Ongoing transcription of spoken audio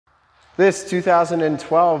This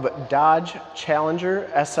 2012 Dodge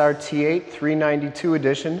Challenger SRT8 392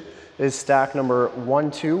 edition is stock number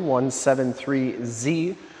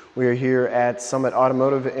 12173Z. We are here at Summit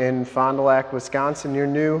Automotive in Fond du Lac, Wisconsin, your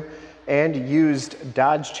new and used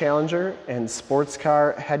Dodge Challenger and sports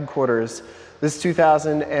car headquarters. This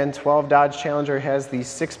 2012 Dodge Challenger has the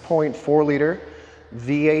 6.4 liter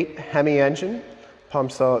V8 Hemi engine,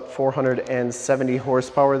 pumps out 470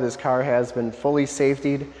 horsepower. This car has been fully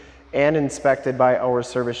safetied and inspected by our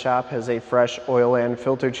service shop, has a fresh oil and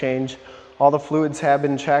filter change. All the fluids have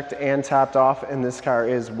been checked and topped off, and this car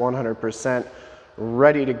is 100%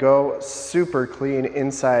 ready to go. Super clean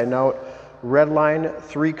inside and out. Redline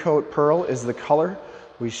 3-coat pearl is the color.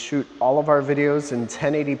 We shoot all of our videos in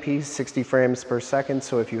 1080p, 60 frames per second,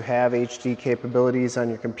 so if you have HD capabilities on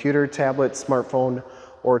your computer, tablet, smartphone,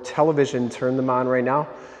 or television, turn them on right now,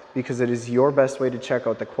 because it is your best way to check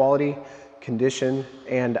out the quality, condition,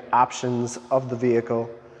 and options of the vehicle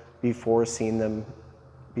before seeing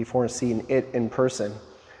it in person.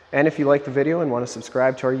 And if you like the video and want to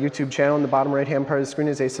subscribe to our YouTube channel, in the bottom right hand part of the screen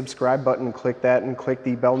is a subscribe button. Click that and click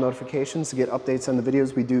the bell notifications to get updates on the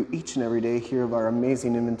videos we do each and every day here of our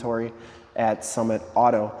amazing inventory at Summit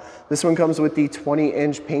Auto. This one comes with the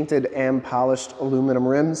 20-inch painted and polished aluminum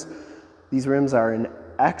rims. These rims are in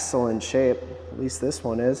excellent shape, at least this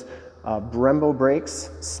one is. Brembo brakes,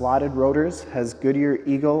 slotted rotors, has Goodyear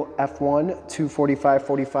Eagle F1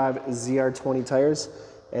 245/45 ZR20 tires,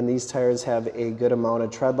 and these tires have a good amount of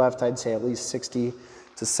tread left. I'd say at least 60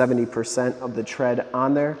 to 70% of the tread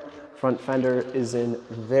on there. Front fender is in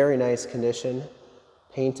very nice condition.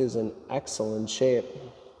 Paint is in excellent shape.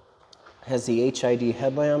 Has the HID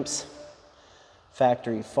headlamps,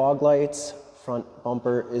 factory fog lights. Front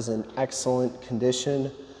bumper is in excellent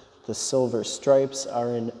condition. The silver stripes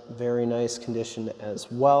are in very nice condition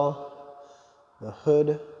as well. The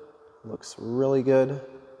hood looks really good.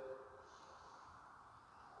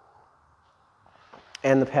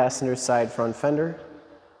 And the passenger side front fender,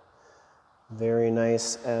 very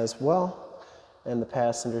nice as well. And the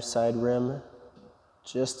passenger side rim,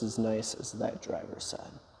 just as nice as that driver's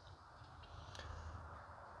side.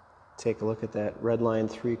 Take a look at that Redline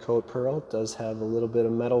 3-coat pearl. It does have a little bit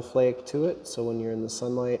of metal flake to it, so when you're in the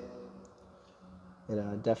sunlight,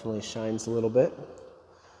 it definitely shines a little bit.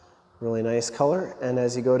 Really nice color. And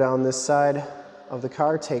as you go down this side of the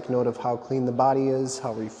car, take note of how clean the body is,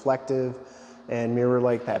 how reflective and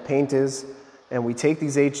mirror-like that paint is. And we take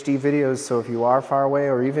these HD videos, so if you are far away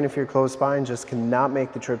or even if you're close by and just cannot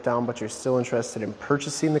make the trip down, but you're still interested in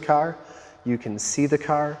purchasing the car, you can see the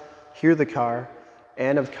car, hear the car,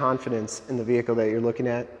 and have confidence in the vehicle that you're looking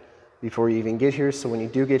at before you even get here. So when you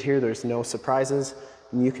do get here, there's no surprises,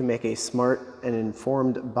 and you can make a smart and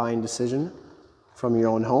informed buying decision from your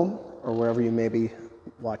own home or wherever you may be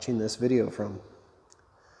watching this video from.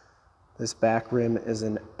 This back rim is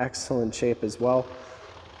in excellent shape as well.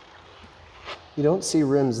 You don't see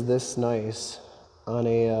rims this nice on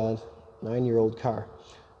a 9-year-old car.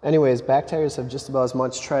 Anyways, back tires have just about as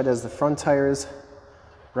much tread as the front tires.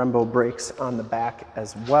 Brembo brakes on the back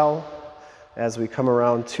as well. As we come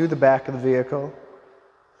around to the back of the vehicle,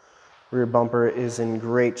 rear bumper is in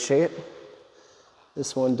great shape.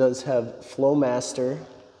 This one does have Flowmaster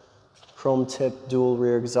chrome tip dual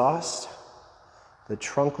rear exhaust. The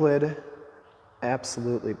trunk lid,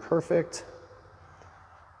 absolutely perfect.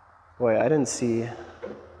 Boy, I didn't see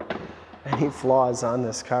any flaws on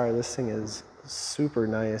this car. This thing is super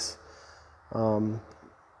nice.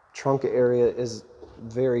 Trunk area is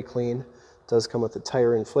very clean. It does come with a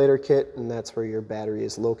tire inflator kit, and that's where your battery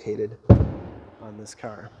is located on this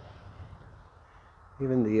car.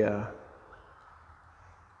 Even the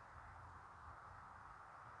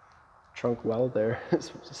trunk well there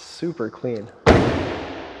is super clean.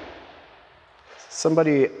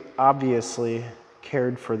 Somebody obviously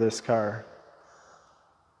cared for this car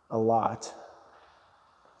a lot.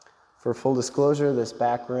 For full disclosure, this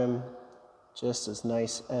back rim just as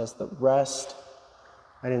nice as the rest.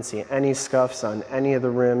 I didn't see any scuffs on any of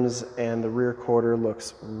the rims, and the rear quarter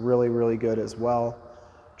looks really, really good as well.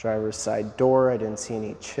 Driver's side door, I didn't see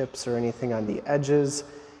any chips or anything on the edges.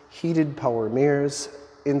 Heated power mirrors.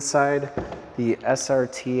 Inside, the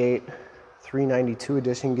SRT8 392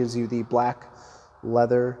 edition gives you the black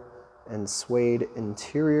leather and suede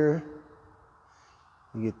interior.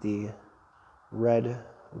 You get the red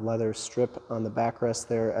leather strip on the backrest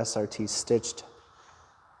there, SRT stitched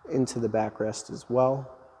into the backrest as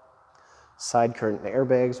well. Side curtain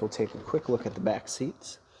airbags. We'll take a quick look at the back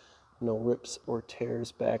seats. No rips or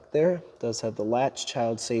tears back there. Does have the Latch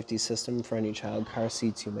child safety system for any child car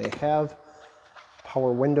seats you may have.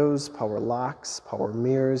 power windows, power locks, power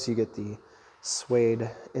mirrors. You get the Suede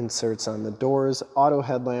inserts on the doors, auto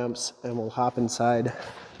headlamps, and we'll hop inside,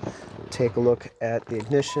 take a look at the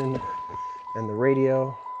ignition and the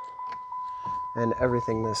radio and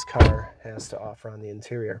everything this car has to offer on the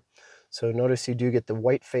interior. So notice you do get the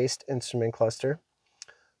white-faced instrument cluster.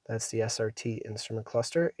 That's the SRT instrument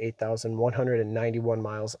cluster, 8,191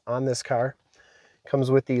 miles on this car. Comes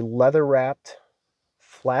with the leather-wrapped,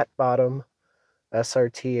 flat-bottom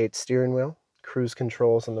SRT8 steering wheel, cruise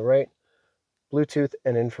controls on the right, Bluetooth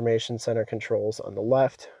and information center controls on the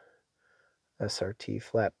left, SRT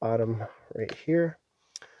flat bottom right here.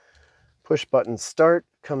 Push button start,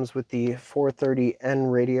 comes with the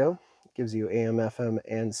 430N radio, gives you AM, FM,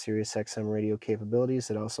 and Sirius XM radio capabilities.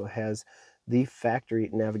 It also has the factory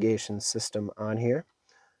navigation system on here.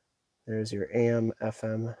 There's your AM,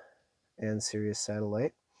 FM, and Sirius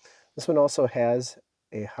satellite. This one also has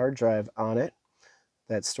a hard drive on it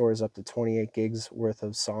that stores up to 28 gigs worth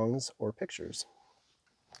of songs or pictures.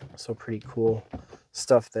 So pretty cool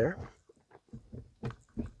stuff there.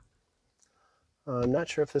 I'm not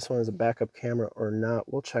sure if this one is a backup camera or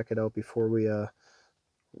not. We'll check it out before we,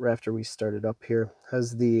 after we start it up here.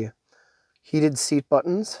 Has the heated seat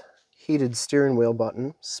buttons, heated steering wheel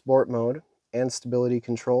button, sport mode, and stability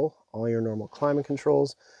control. All your normal climate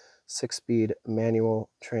controls, 6-speed manual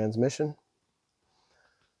transmission.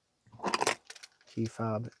 Key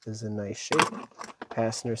fob is in nice shape.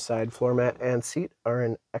 Passenger side floor mat and seat are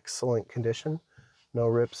in excellent condition. No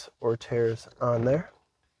rips or tears on there.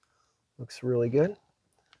 Looks really good.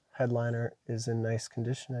 Headliner is in nice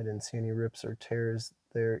condition. I didn't see any rips or tears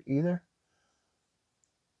there either.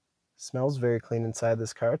 Smells very clean inside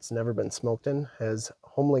this car. It's never been smoked in. Has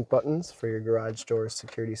Homelink buttons for your garage door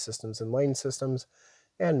security systems and lane systems,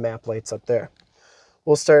 and map lights up there.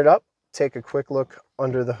 We'll start it up, take a quick look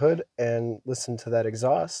under the hood, and listen to that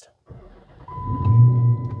exhaust.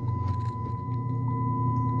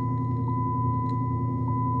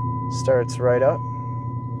 Starts right up.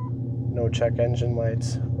 No check engine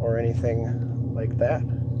lights or anything like that.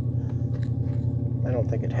 I don't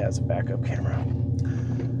think it has a backup camera.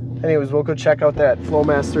 Anyways, we'll go check out that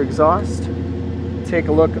Flowmaster exhaust. Take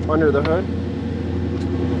a look under the hood.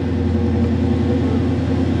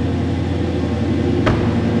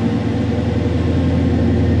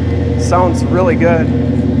 Sounds really good.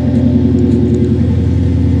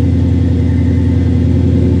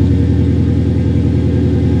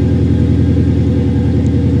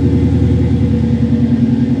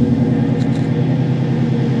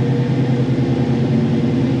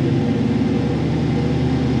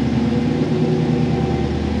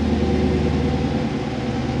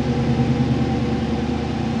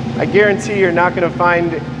 I guarantee you're not going to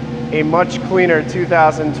find a much cleaner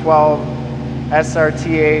 2012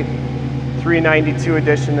 SRT8 392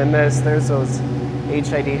 edition than this. There's those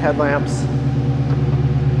HID headlamps.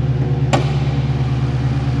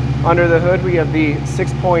 Under the hood we have the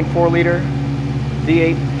 6.4 liter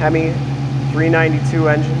V8 Hemi 392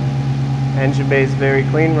 engine. Engine bay is very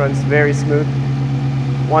clean, runs very smooth.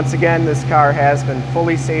 Once again, this car has been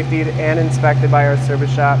fully safetied and inspected by our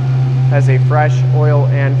service shop. Has a fresh oil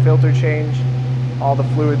and filter change. All the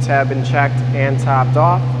fluids have been checked and topped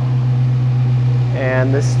off.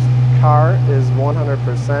 And this car is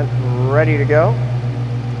 100% ready to go.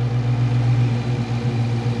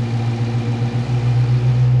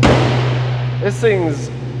 This thing's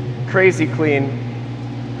crazy clean.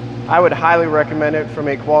 I would highly recommend it from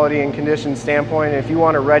a quality and condition standpoint. If you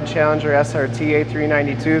want a red Challenger SRT8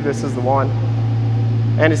 392, this is the one.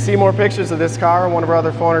 And to see more pictures of this car and one of our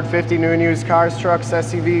other 450 new and used cars, trucks,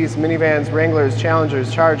 SUVs, minivans, Wranglers,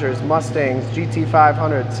 Challengers, Chargers, Mustangs,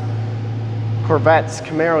 GT500s, Corvettes,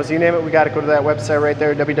 Camaros, you name it, we got to go to that website right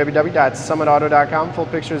there, www.summitauto.com. Full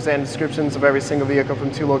pictures and descriptions of every single vehicle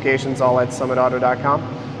from 2 locations, all at summitauto.com.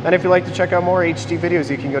 And if you'd like to check out more HD videos,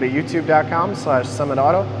 you can go to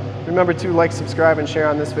youtube.com/summitauto. Remember to like, subscribe, and share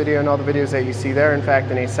on this video and all the videos that you see there. In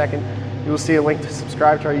fact, in a second, you will see a link to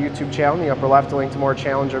subscribe to our YouTube channel in the upper left, a link to more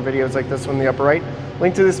Challenger videos like this one in the upper right,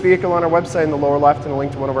 link to this vehicle on our website in the lower left, and a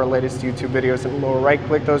link to one of our latest YouTube videos in the lower right.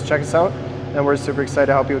 Click those, check us out, and we're super excited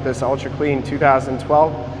to help you with this ultra clean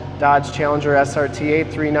 2012 Dodge Challenger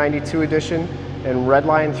SRT8 392 edition in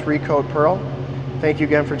Redline 3-coat pearl. Thank you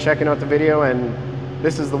again for checking out the video, and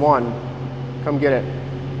this is the one. Come get it.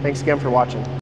 Thanks again for watching.